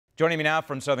Joining me now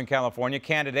from Southern California,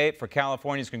 candidate for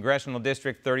California's Congressional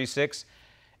District 36,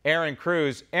 Erin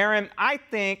Cruz. Erin, I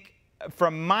think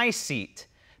from my seat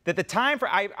that the time for,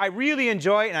 I really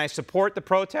enjoy and I support the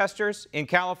protesters in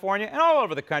California and all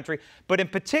over the country, but in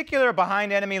particular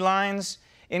behind enemy lines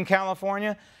in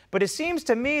California. But it seems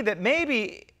to me that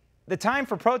maybe the time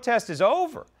for protest is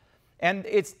over. And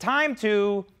it's time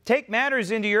to take matters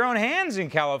into your own hands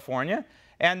in California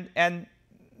and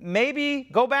maybe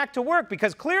go back to work,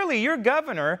 because clearly your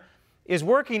governor is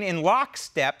working in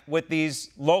lockstep with these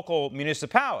local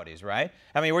municipalities, right?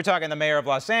 I mean, we're talking the mayor of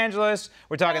Los Angeles,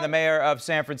 we're talking the mayor of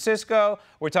San Francisco,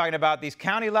 we're talking about these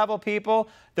county level people.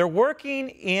 They're working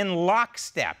in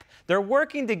lockstep. They're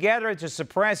working together to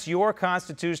suppress your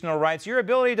constitutional rights, your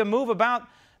ability to move about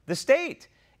the state.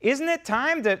 Isn't it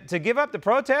time to give up the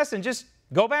protests and just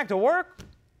go back to work?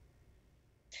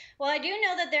 Well, I do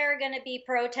know that there are going to be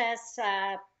protests.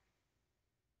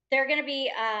 There are going to be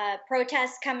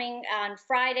protests coming on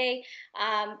Friday.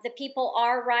 The people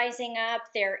are rising up.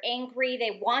 They're angry.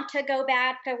 They want to go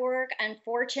back to work.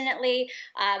 Unfortunately,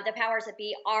 the powers that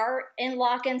be are in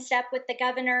lock and step with the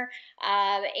governor.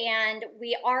 And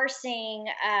we are seeing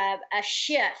a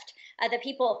shift. The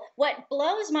people, what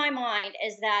blows my mind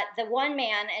is that the one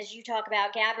man, as you talk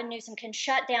about, Gavin Newsom, can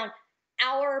shut down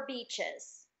our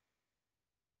beaches.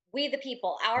 We the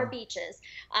people, our beaches.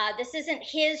 This isn't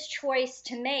his choice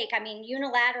to make, I mean,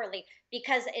 unilaterally,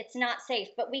 because it's not safe.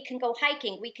 But we can go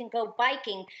hiking, we can go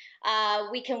biking,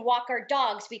 we can walk our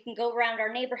dogs, we can go around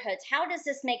our neighborhoods. How does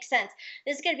this make sense?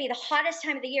 This is going to be the hottest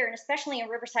time of the year, and especially in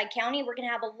Riverside County, we're going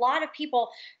to have a lot of people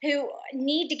who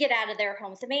need to get out of their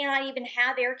homes. They may not even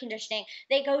have air conditioning.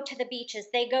 They go to the beaches,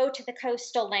 they go to the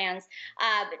coastal lands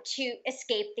to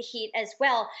escape the heat as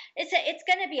well. It's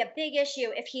going to be a big issue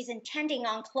if he's intending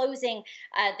on closing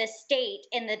the state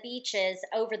and the beaches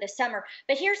over the summer.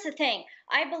 But here's the thing.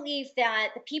 I believe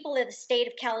that the people of the state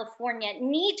of California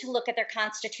need to look at their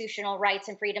constitutional rights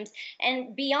and freedoms.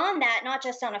 And beyond that, not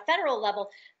just on a federal level,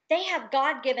 they have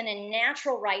God-given and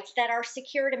natural rights that are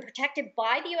secured and protected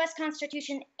by the U.S.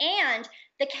 Constitution and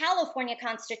the California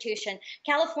Constitution.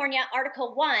 California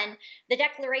Article 1, the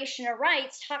Declaration of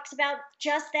Rights, talks about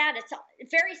just that.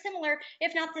 It's very similar,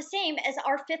 if not the same, as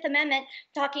our Fifth Amendment,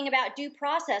 talking about due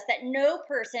process, that no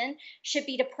person should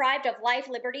be deprived of life,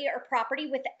 liberty, or property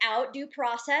without due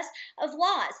process of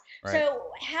laws. Right. So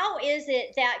how is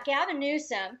it that Gavin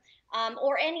Newsom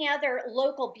or any other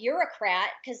local bureaucrat,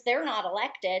 because they're not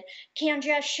elected, can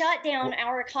just shut down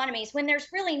our economies when there's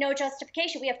really no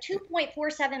justification? We have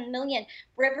 2.47 million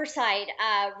Riverside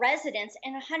residents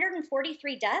and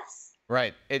 143 deaths.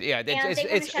 Right. And they want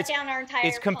to shut down our entire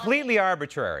It's completely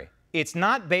arbitrary. It's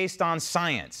not based on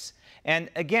science. And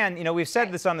again, you know, we've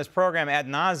said this on this program ad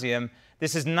nauseum.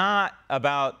 This is not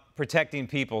about protecting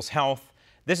people's health.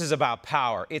 This is about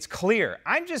power. It's clear.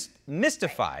 I'm just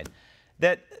mystified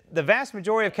that the vast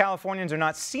majority of Californians are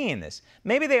not seeing this.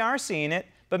 Maybe they are seeing it,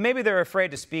 but maybe they're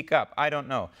afraid to speak up. I don't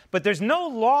know. But there's no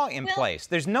law in place.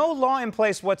 There's no law in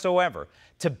place whatsoever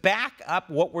to back up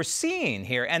what we're seeing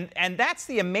here. And that's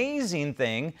the amazing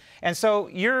thing. And so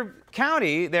your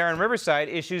county there in Riverside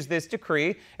issues this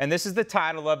decree, and this is the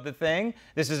title of the thing.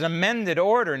 This is an amended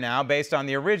order now based on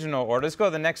the original order. Let's go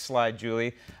to the next slide,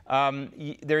 Julie.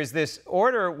 There's this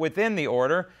order within the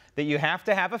order that you have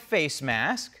to have a face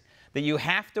mask, that you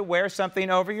have to wear something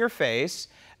over your face,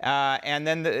 and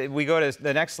then we go to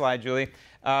the next slide, Julie.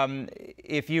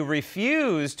 If you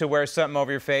refuse to wear something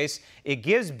over your face, it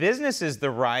gives businesses the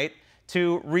right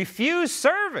to refuse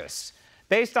service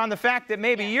based on the fact that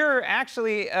maybe you're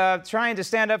actually trying to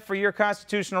stand up for your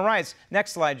constitutional rights.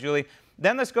 Next slide, Julie.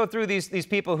 Then let's go through these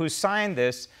people who signed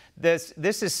this.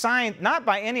 This is signed not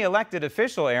by any elected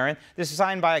official, Erin. This is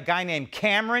signed by a guy named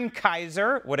Cameron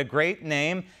Kaiser. What a great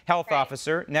name. Health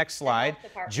officer. Next slide.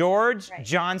 George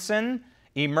Johnson,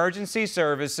 Emergency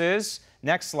Services.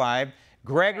 Next slide.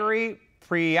 Gregory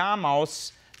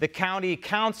Priamos, the county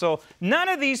council. None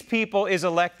of these people is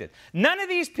elected. None of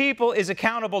these people is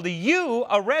accountable to you,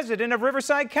 a resident of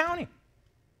Riverside County.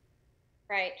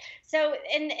 Right. So,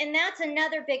 and that's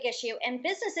another big issue. And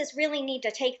businesses really need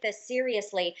to take this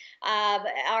seriously.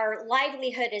 Our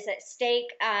livelihood is at stake.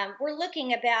 We're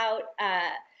looking about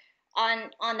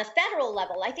on the federal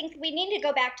level. I think we need to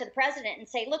go back to the president and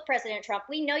say, look, President Trump,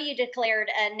 we know you declared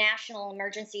a national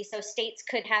emergency so states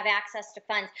could have access to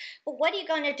funds. But what are you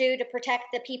going to do to protect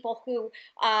the people who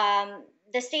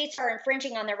the states are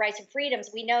infringing on their rights and freedoms?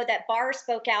 We know that Barr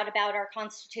spoke out about our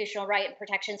constitutional right and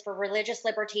protections for religious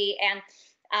liberty and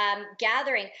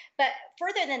gathering. But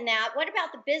further than that, what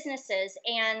about the businesses?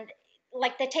 And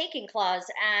like the taking clause,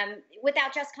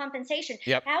 without just compensation.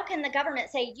 Yep. How can the government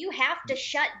say you have to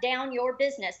shut down your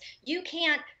business? You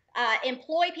can't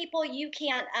employ people. You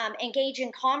can't engage in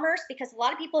commerce, because a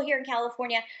lot of people here in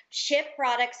California ship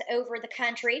products over the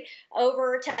country,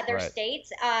 over to other Right. states,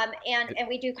 and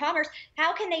we do commerce.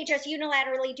 How can they just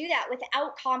unilaterally do that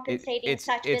without compensating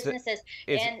such businesses?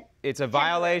 It's a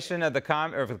violation of the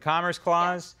Commerce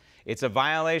Clause. It's a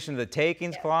violation of the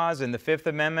Takings Clause in the Fifth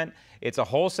Amendment. It's a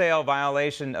wholesale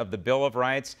violation of the Bill of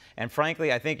Rights. And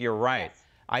frankly, I think you're right.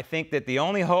 I think that the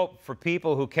only hope for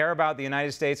people who care about the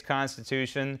United States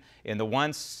Constitution in the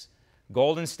once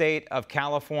golden state of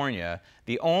California,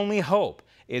 the only hope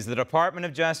is the Department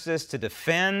of Justice to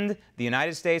defend the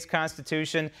United States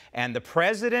Constitution and the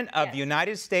President of the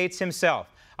United States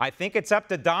himself. I think it's up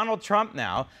to Donald Trump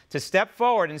now to step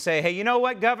forward and say, hey, you know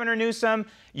what, Governor Newsom,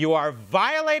 you are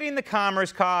violating the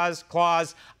Commerce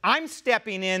Clause. I'm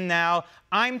stepping in now.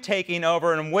 I'm taking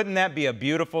over. And wouldn't that be a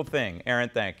beautiful thing?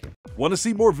 Erin, thank you. Want to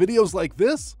see more videos like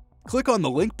this? Click on the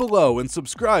link below and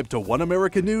subscribe to One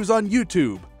America News on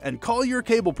YouTube. And call your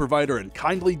cable provider and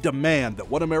kindly demand that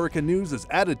One America News is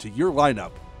added to your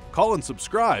lineup. Call and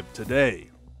subscribe today.